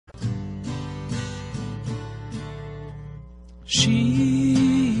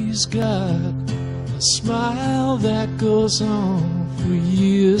She's got a smile that goes on for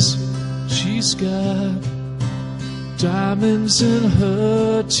years. She's got diamonds in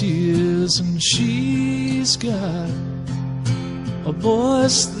her tears, and she's got a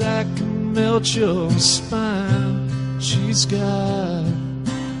voice that can melt your spine. She's got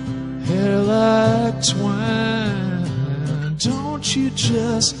hair like twine. Don't you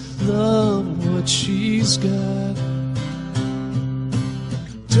just love what she's got?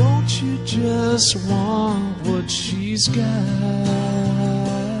 Don't you just want what she's got?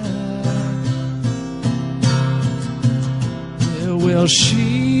 Yeah, well,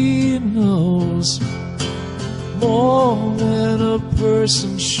 she knows more than a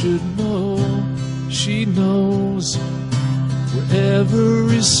person should know. She knows where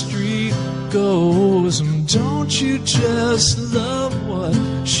every street goes. And don't you just love what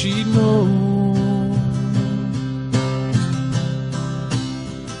she knows?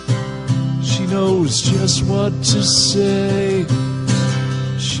 She knows just what to say.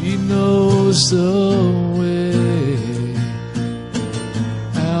 She knows the way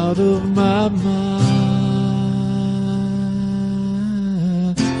out of my mind.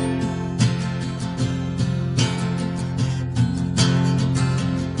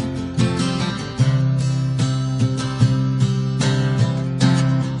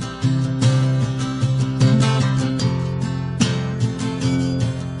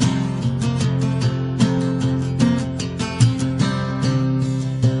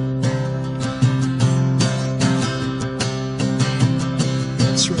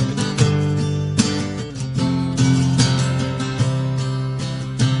 That's right.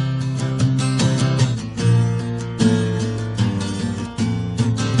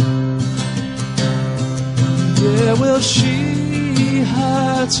 Yeah, well, she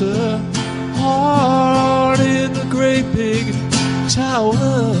hides her heart in a great big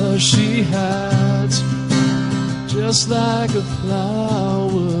tower. She hides just like a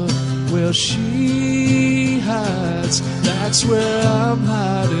flower. Well, she hides, that's where I'm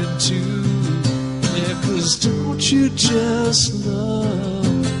hiding too. Yeah, 'cause don't you just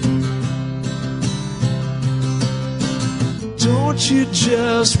love? Don't you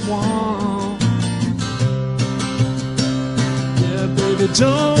just want? Yeah, baby,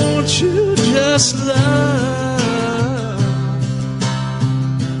 don't you just love?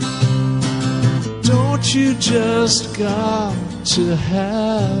 Don't you just got to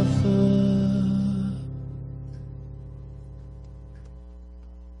have her?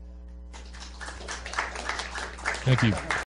 Thank you.